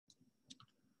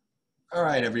All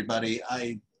right, everybody.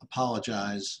 I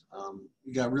apologize.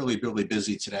 We got really, really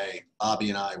busy today, Bobby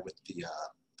and I, with the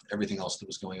everything else that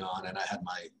was going on, and I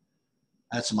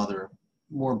had some other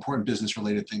more important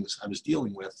business-related things I was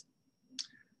dealing with,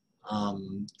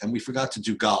 and we forgot to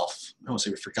do golf. I don't want to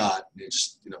say we forgot. We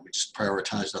just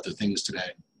prioritized other things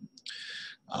today.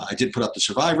 I did put up the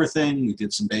Survivor thing. We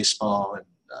did some baseball, and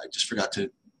I just forgot to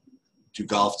do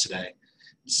golf today.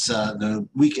 It's the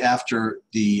week after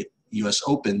the U.S.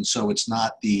 Open, so it's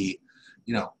not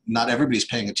not everybody's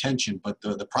paying attention, but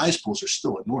the prize pools are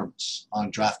still enormous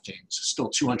on DraftKings. Still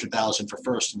 $200,000 for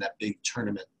first in that big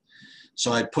tournament.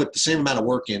 So I put the same amount of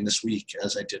work in this week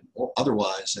as I did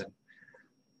otherwise, and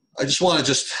I just want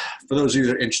to for those of you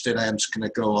that are interested, I am just going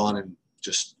to go on and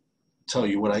just tell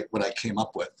you what I came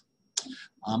up with.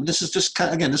 This is just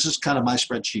this is kind of my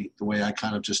spreadsheet, the way I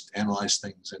kind of just analyze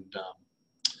things,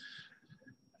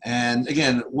 and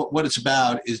again, what it's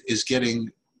about is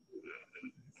getting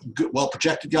good,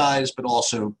 well-projected guys, but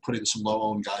also putting some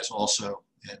low-owned guys also.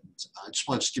 And I just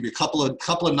want to give you a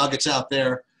couple of nuggets out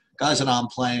there, guys that I'm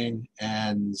playing,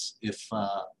 and if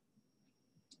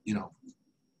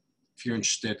you're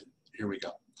interested, here we go.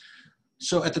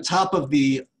 So at the top of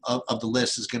the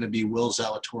list is going to be Will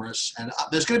Zalatoris, and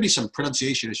there's going to be some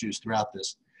pronunciation issues throughout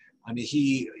this. I mean,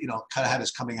 he kind of had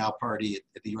his coming out party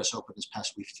at the U.S. Open this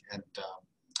past week, and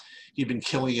he'd been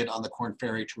killing it on the Korn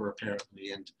Ferry Tour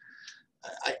apparently, and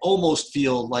I almost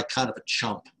feel like kind of a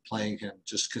chump playing him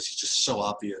just because he's just so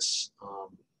obvious.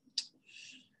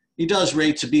 He does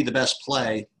rate to be the best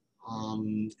play,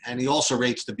 and he also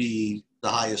rates to be the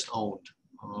highest owned.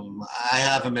 I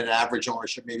have him at average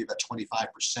ownership, maybe about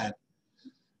 25%.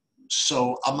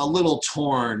 So I'm a little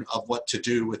torn of what to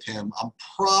do with him. I'm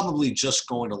probably just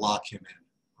going to lock him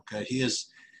in. Okay, he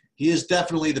is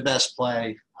definitely the best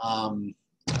play.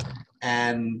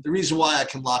 And the reason why I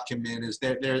can lock him in is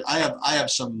I have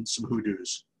some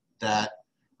hoodoos that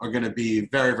are going to be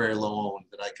very, very low owned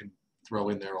that I can throw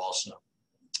in there also.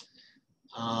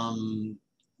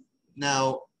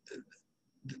 Now,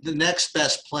 the next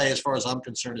best play, as far as I'm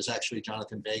concerned, is actually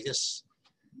Jonathan Vegas,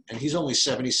 and he's only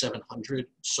 7,700.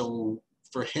 So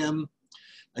for him,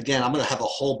 again, I'm going to have a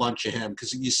whole bunch of him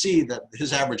because you see that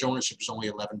his average ownership is only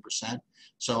 11%.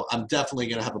 So I'm definitely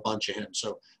going to have a bunch of him.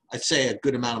 So I'd say a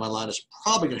good amount of my line is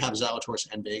probably going to have Zalatoris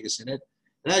and Vegas in it.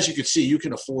 And as you can see, you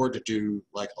can afford to do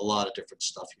like a lot of different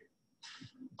stuff here.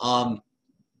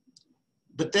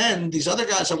 But then these other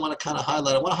guys I want to kind of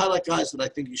highlight. I want to highlight guys that I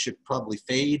think you should probably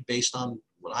fade based on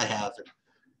what I have, and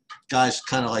guys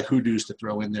kind of like hoodoos to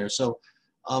throw in there. So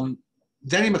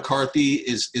Denny McCarthy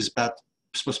is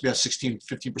supposed to be about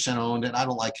 15% owned, and I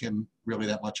don't like him really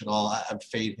that much at all. I'd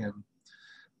fade him.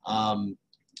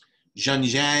 Zheng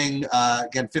Zhang,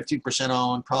 again, 15%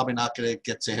 owned, probably not going to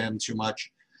get to him too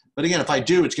much. But again, if I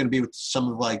do, it's going to be with some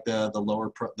of like the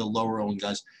lower owned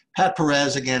guys. Pat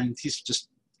Perez, again, he's just,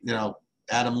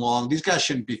 Adam Long. These guys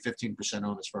shouldn't be 15%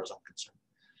 owned as far as I'm concerned.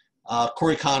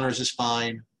 Corey Connors is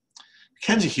fine.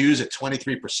 Kenzie Hughes at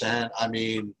 23%. I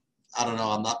mean, I don't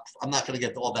know. I'm not going to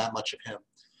get all that much of him.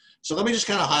 So let me just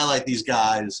kind of highlight these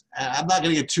guys. I'm not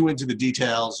going to get too into the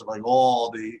details of like all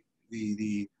the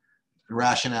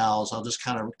rationales. I'll just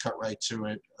kind of cut right to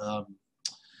it.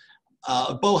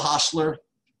 Bo Hostler,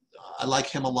 I like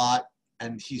him a lot,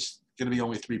 and he's going to be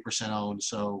only 3% owned.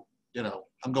 So,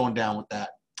 I'm going down with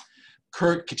that.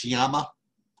 Kurt Kitayama,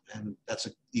 and that's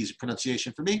an easy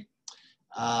pronunciation for me.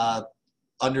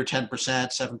 Under 10%,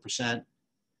 7%.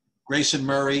 Grayson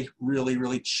Murray, really,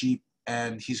 really cheap,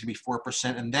 and he's going to be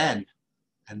 4%. And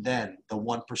then the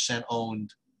 1%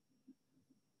 owned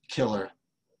killer,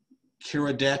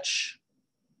 Kiradech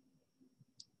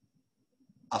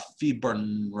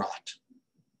Afibernrat.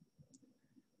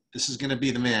 This is going to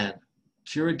be the man.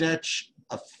 Kiradech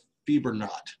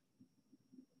Afibernrat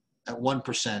at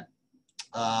 1%.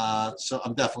 So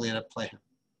I'm definitely going to play him.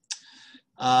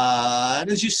 And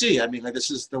as you see, I mean, like,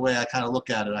 this is the way I kind of look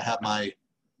at it. I have my,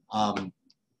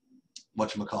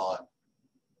 whatchamacallit.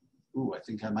 Ooh, I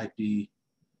think I might be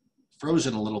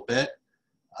frozen a little bit.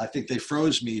 I think they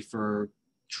froze me for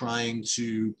trying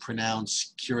to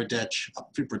pronounce Kiradech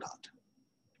Afibernrat.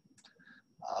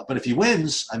 But if he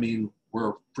wins, I mean,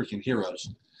 we're freaking heroes.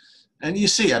 And you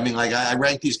see, I mean, like, I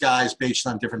rank these guys based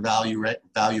on different value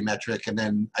metric, and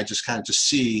then I just kind of just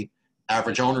see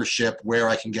average ownership where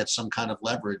I can get some kind of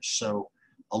leverage. So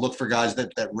I'll look for guys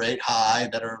that rate high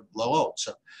that are low owned.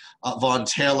 So Vaughn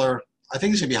Taylor, I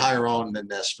think he's going to be higher owned than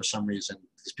this for some reason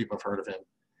because people have heard of him.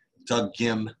 Doug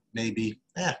Gim, maybe,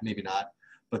 maybe not.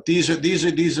 But these are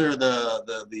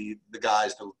the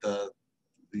guys, the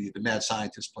mad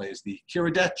scientist plays. The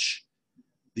Kiradech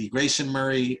the Grayson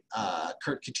Murray,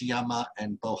 Kurt Kitayama,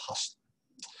 and Bo Hustler.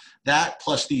 That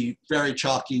plus the very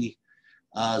chalky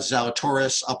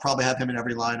Zalatoris. I'll probably have him in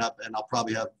every lineup, and I'll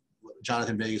probably have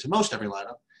Jonathan Vegas in most every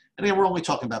lineup. And again, we're only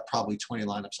talking about probably 20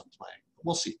 lineups I'm playing.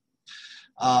 We'll see.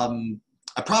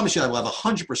 I promise you I will have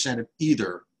 100% of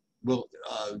either. 100%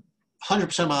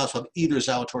 of my lineups will have either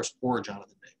Zalatoris or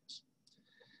Jonathan Vegas.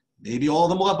 Maybe all of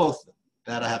them will have both of them.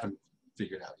 That I haven't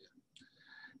figured out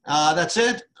yet. That's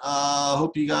it.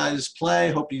 Hope you guys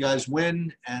play. Hope you guys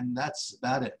win. And that's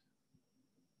about it.